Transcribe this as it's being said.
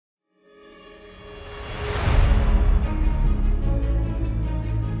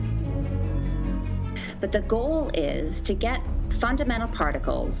But the goal is to get fundamental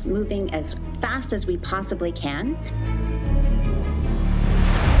particles moving as fast as we possibly can.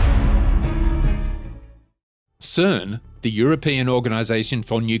 CERN, the European Organisation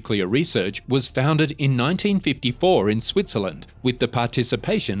for Nuclear Research, was founded in 1954 in Switzerland with the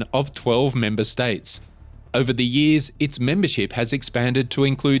participation of 12 member states. Over the years, its membership has expanded to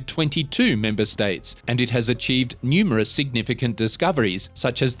include 22 member states, and it has achieved numerous significant discoveries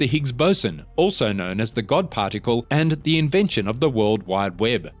such as the Higgs boson, also known as the God particle, and the invention of the World Wide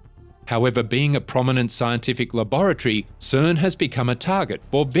Web. However, being a prominent scientific laboratory, CERN has become a target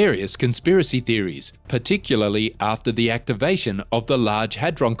for various conspiracy theories, particularly after the activation of the Large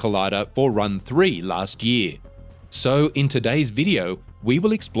Hadron Collider for Run 3 last year. So, in today's video, we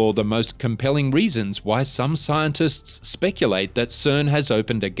will explore the most compelling reasons why some scientists speculate that CERN has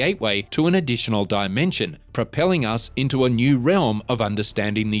opened a gateway to an additional dimension, propelling us into a new realm of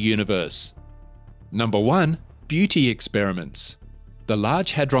understanding the universe. Number 1. Beauty experiments. The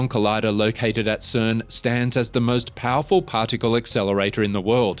Large Hadron Collider located at CERN stands as the most powerful particle accelerator in the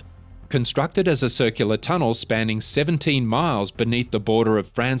world. Constructed as a circular tunnel spanning 17 miles beneath the border of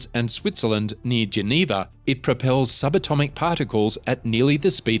France and Switzerland near Geneva, it propels subatomic particles at nearly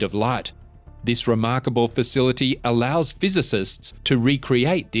the speed of light. This remarkable facility allows physicists to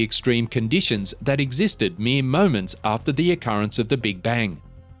recreate the extreme conditions that existed mere moments after the occurrence of the Big Bang.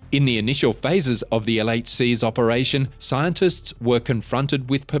 In the initial phases of the LHC's operation, scientists were confronted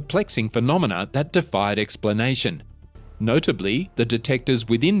with perplexing phenomena that defied explanation. Notably, the detectors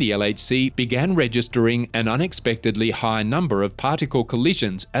within the LHC began registering an unexpectedly high number of particle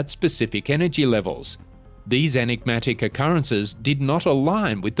collisions at specific energy levels. These enigmatic occurrences did not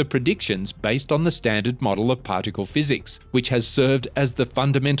align with the predictions based on the standard model of particle physics, which has served as the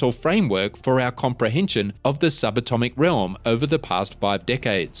fundamental framework for our comprehension of the subatomic realm over the past 5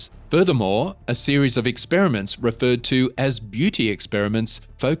 decades. Furthermore, a series of experiments referred to as beauty experiments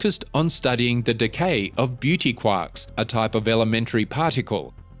focused on studying the decay of beauty quarks, a type of elementary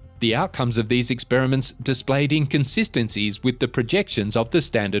particle. The outcomes of these experiments displayed inconsistencies with the projections of the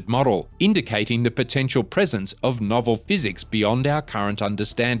standard model, indicating the potential presence of novel physics beyond our current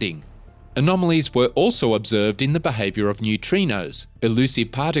understanding. Anomalies were also observed in the behavior of neutrinos,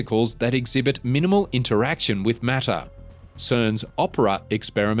 elusive particles that exhibit minimal interaction with matter. CERN's OPERA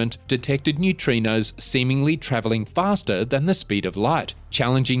experiment detected neutrinos seemingly traveling faster than the speed of light,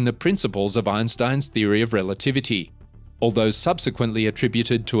 challenging the principles of Einstein's theory of relativity. Although subsequently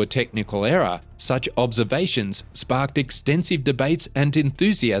attributed to a technical error, such observations sparked extensive debates and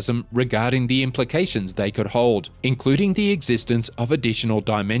enthusiasm regarding the implications they could hold, including the existence of additional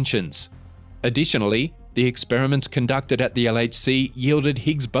dimensions. Additionally, the experiments conducted at the LHC yielded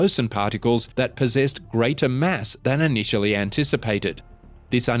Higgs boson particles that possessed greater mass than initially anticipated.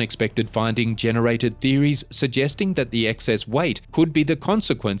 This unexpected finding generated theories suggesting that the excess weight could be the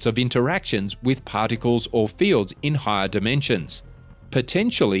consequence of interactions with particles or fields in higher dimensions,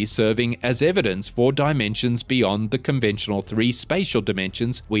 potentially serving as evidence for dimensions beyond the conventional 3 spatial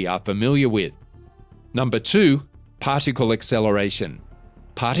dimensions we are familiar with. Number 2. Particle acceleration.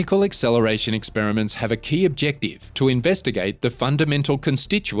 Particle acceleration experiments have a key objective to investigate the fundamental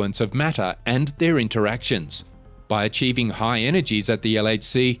constituents of matter and their interactions. By achieving high energies at the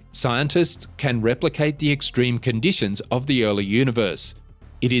LHC, scientists can replicate the extreme conditions of the early universe.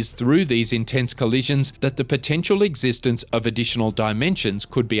 It is through these intense collisions that the potential existence of additional dimensions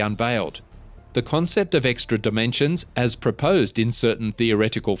could be unveiled. The concept of extra dimensions, as proposed in certain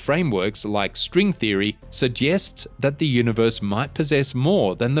theoretical frameworks like string theory, suggests that the universe might possess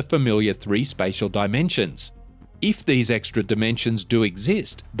more than the familiar 3 spatial dimensions. If these extra dimensions do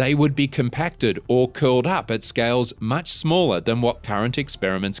exist, they would be compacted or curled up at scales much smaller than what current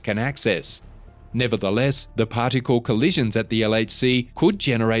experiments can access. Nevertheless, the particle collisions at the LHC could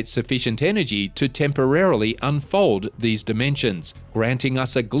generate sufficient energy to temporarily unfold these dimensions, granting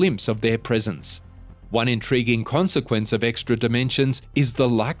us a glimpse of their presence. One intriguing consequence of extra dimensions is the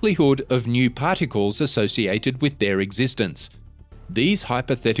likelihood of new particles associated with their existence. These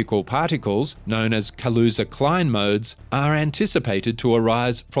hypothetical particles, known as Kaluza-Klein modes, are anticipated to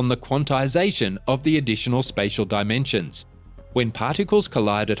arise from the quantization of the additional spatial dimensions. When particles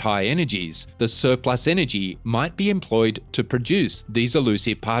collide at high energies, the surplus energy might be employed to produce these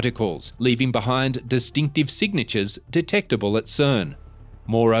elusive particles, leaving behind distinctive signatures detectable at CERN.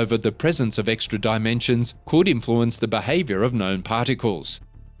 Moreover, the presence of extra dimensions could influence the behavior of known particles.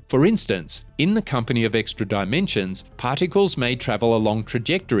 For instance, in the company of extra dimensions, particles may travel along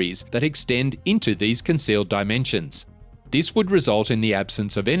trajectories that extend into these concealed dimensions. This would result in the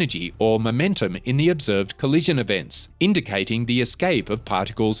absence of energy or momentum in the observed collision events, indicating the escape of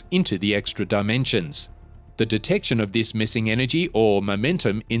particles into the extra dimensions. The detection of this missing energy or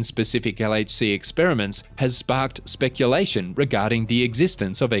momentum in specific LHC experiments has sparked speculation regarding the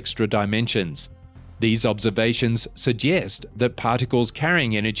existence of extra dimensions. These observations suggest that particles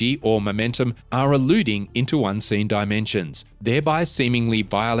carrying energy or momentum are eluding into unseen dimensions, thereby seemingly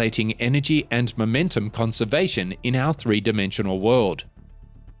violating energy and momentum conservation in our three-dimensional world.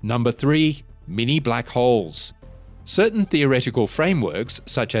 Number 3. Mini black holes. Certain theoretical frameworks,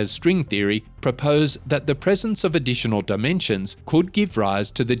 such as string theory, propose that the presence of additional dimensions could give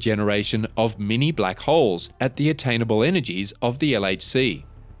rise to the generation of mini black holes at the attainable energies of the LHC.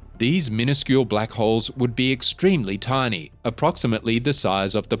 These minuscule black holes would be extremely tiny, approximately the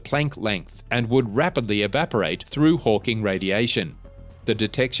size of the Planck length, and would rapidly evaporate through Hawking radiation. The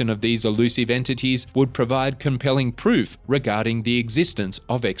detection of these elusive entities would provide compelling proof regarding the existence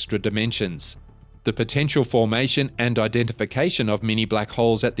of extra dimensions. The potential formation and identification of mini black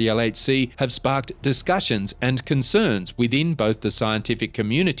holes at the LHC have sparked discussions and concerns within both the scientific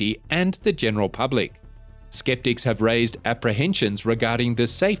community and the general public. Skeptics have raised apprehensions regarding the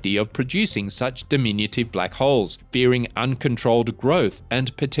safety of producing such diminutive black holes, fearing uncontrolled growth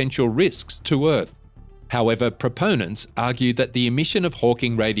and potential risks to Earth. However, proponents argue that the emission of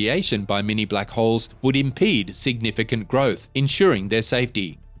Hawking radiation by mini black holes would impede significant growth, ensuring their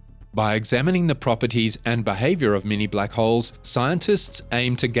safety. By examining the properties and behavior of mini black holes, scientists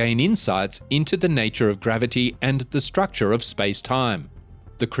aim to gain insights into the nature of gravity and the structure of space-time.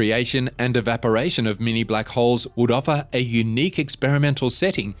 The creation and evaporation of mini black holes would offer a unique experimental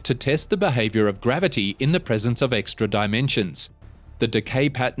setting to test the behavior of gravity in the presence of extra dimensions. The decay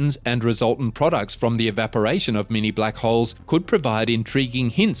patterns and resultant products from the evaporation of mini black holes could provide intriguing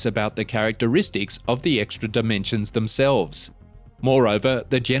hints about the characteristics of the extra dimensions themselves. Moreover,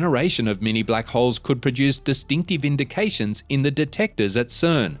 the generation of mini black holes could produce distinctive indications in the detectors at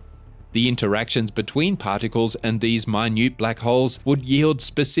CERN. The interactions between particles and these minute black holes would yield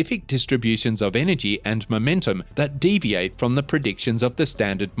specific distributions of energy and momentum that deviate from the predictions of the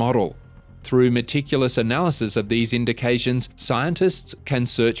standard model. Through meticulous analysis of these indications, scientists can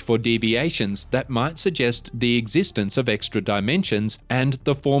search for deviations that might suggest the existence of extra dimensions and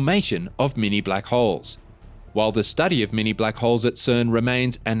the formation of mini black holes. While the study of mini black holes at CERN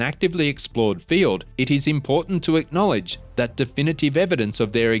remains an actively explored field, it is important to acknowledge that definitive evidence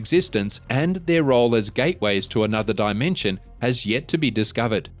of their existence and their role as gateways to another dimension has yet to be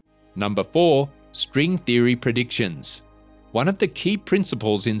discovered. Number 4. String theory predictions. One of the key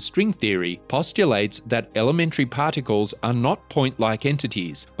principles in string theory postulates that elementary particles are not point-like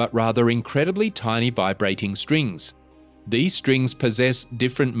entities, but rather incredibly tiny vibrating strings. These strings possess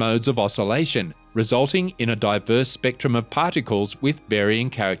different modes of oscillation, resulting in a diverse spectrum of particles with varying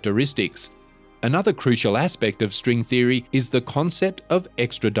characteristics. Another crucial aspect of string theory is the concept of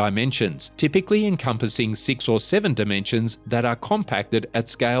extra dimensions, typically encompassing 6 or 7 dimensions that are compacted at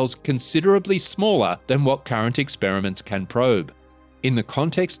scales considerably smaller than what current experiments can probe. In the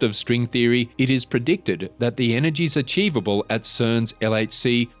context of string theory, it is predicted that the energies achievable at CERN's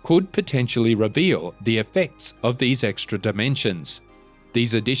LHC could potentially reveal the effects of these extra dimensions.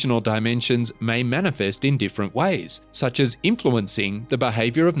 These additional dimensions may manifest in different ways, such as influencing the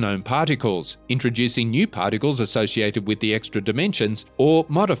behavior of known particles, introducing new particles associated with the extra dimensions, or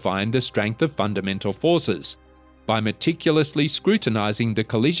modifying the strength of fundamental forces. By meticulously scrutinizing the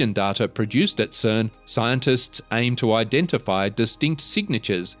collision data produced at CERN, scientists aim to identify distinct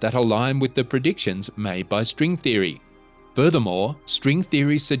signatures that align with the predictions made by string theory. Furthermore, string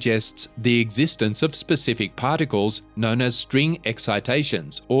theory suggests the existence of specific particles known as string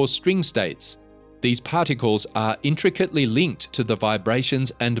excitations or string states. These particles are intricately linked to the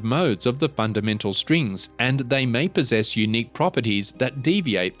vibrations and modes of the fundamental strings, and they may possess unique properties that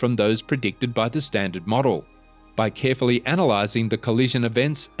deviate from those predicted by the standard model. By carefully analyzing the collision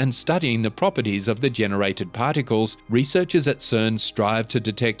events and studying the properties of the generated particles, researchers at CERN strive to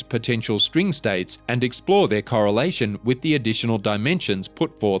detect potential string states and explore their correlation with the additional dimensions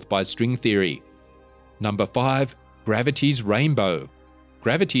put forth by string theory. Number 5. Gravity's rainbow.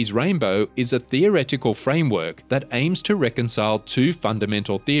 Gravity's rainbow is a theoretical framework that aims to reconcile two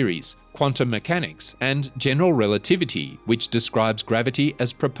fundamental theories, quantum mechanics and general relativity, which describes gravity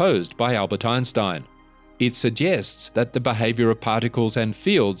as proposed by Albert Einstein. It suggests that the behavior of particles and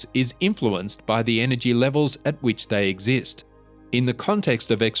fields is influenced by the energy levels at which they exist. In the context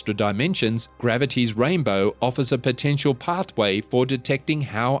of extra dimensions, gravity's rainbow offers a potential pathway for detecting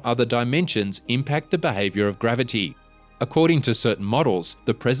how other dimensions impact the behavior of gravity. According to certain models,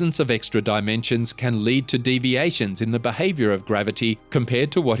 the presence of extra dimensions can lead to deviations in the behavior of gravity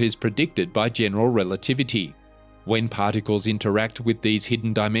compared to what is predicted by general relativity. When particles interact with these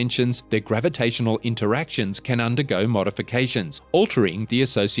hidden dimensions, their gravitational interactions can undergo modifications, altering the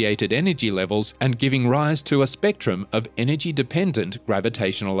associated energy levels and giving rise to a spectrum of energy-dependent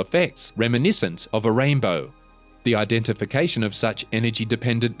gravitational effects, reminiscent of a rainbow. The identification of such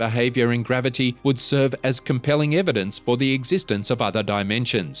energy-dependent behavior in gravity would serve as compelling evidence for the existence of other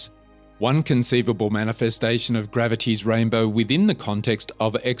dimensions. One conceivable manifestation of gravity's rainbow within the context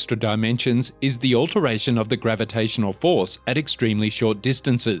of extra dimensions is the alteration of the gravitational force at extremely short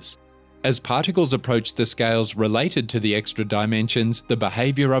distances. As particles approach the scales related to the extra dimensions, the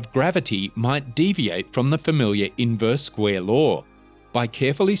behavior of gravity might deviate from the familiar inverse square law. By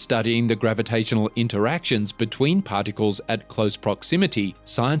carefully studying the gravitational interactions between particles at close proximity,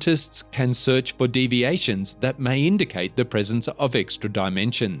 scientists can search for deviations that may indicate the presence of extra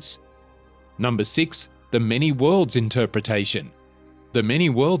dimensions. Number 6. The many worlds interpretation. The many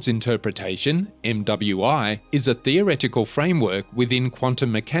worlds interpretation, MWI, is a theoretical framework within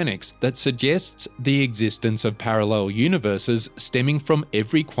quantum mechanics that suggests the existence of parallel universes stemming from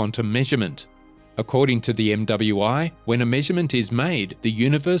every quantum measurement. According to the MWI, when a measurement is made, the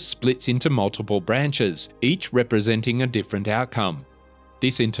universe splits into multiple branches, each representing a different outcome.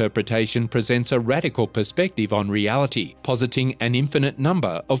 This interpretation presents a radical perspective on reality, positing an infinite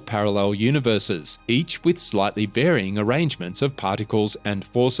number of parallel universes, each with slightly varying arrangements of particles and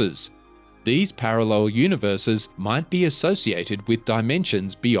forces. These parallel universes might be associated with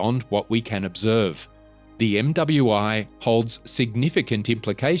dimensions beyond what we can observe. The MWI holds significant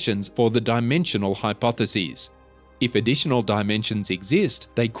implications for the dimensional hypotheses. If additional dimensions exist,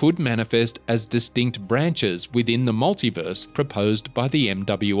 they could manifest as distinct branches within the multiverse proposed by the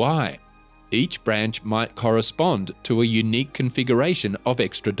MWI. Each branch might correspond to a unique configuration of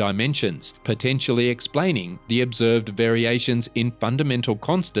extra dimensions, potentially explaining the observed variations in fundamental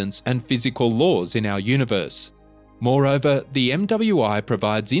constants and physical laws in our universe. Moreover, the MWI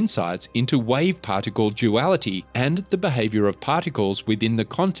provides insights into wave-particle duality and the behavior of particles within the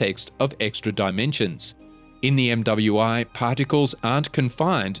context of extra dimensions. In the MWI, particles aren't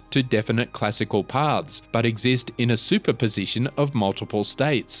confined to definite classical paths, but exist in a superposition of multiple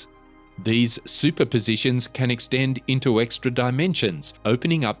states. These superpositions can extend into extra dimensions,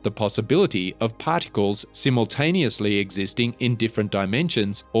 opening up the possibility of particles simultaneously existing in different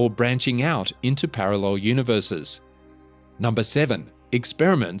dimensions or branching out into parallel universes. Number 7.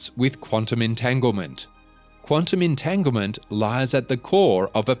 Experiments with quantum entanglement. Quantum entanglement lies at the core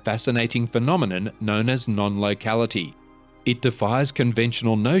of a fascinating phenomenon known as non-locality. It defies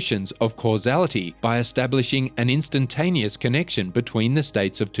conventional notions of causality by establishing an instantaneous connection between the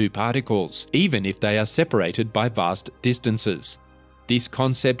states of two particles, even if they are separated by vast distances. This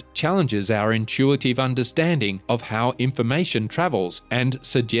concept challenges our intuitive understanding of how information travels and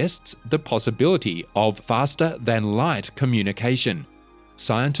suggests the possibility of faster-than-light communication.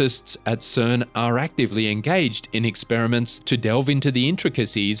 Scientists at CERN are actively engaged in experiments to delve into the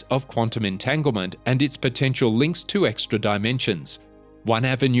intricacies of quantum entanglement and its potential links to extra dimensions. One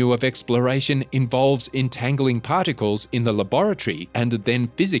avenue of exploration involves entangling particles in the laboratory and then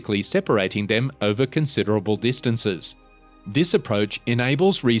physically separating them over considerable distances. This approach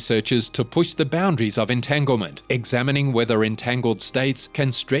enables researchers to push the boundaries of entanglement, examining whether entangled states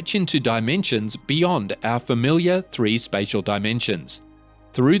can stretch into dimensions beyond our familiar three spatial dimensions.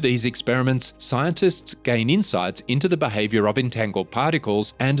 Through these experiments, scientists gain insights into the behavior of entangled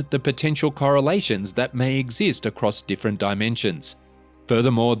particles and the potential correlations that may exist across different dimensions.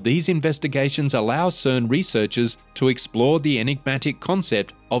 Furthermore, these investigations allow CERN researchers to explore the enigmatic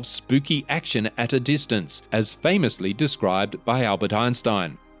concept of spooky action at a distance, as famously described by Albert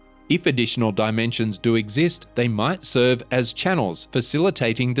Einstein. If additional dimensions do exist, they might serve as channels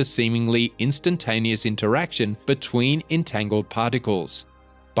facilitating the seemingly instantaneous interaction between entangled particles.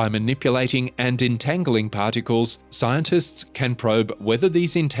 By manipulating and entangling particles, scientists can probe whether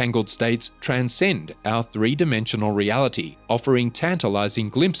these entangled states transcend our three-dimensional reality, offering tantalizing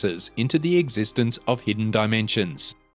glimpses into the existence of hidden dimensions.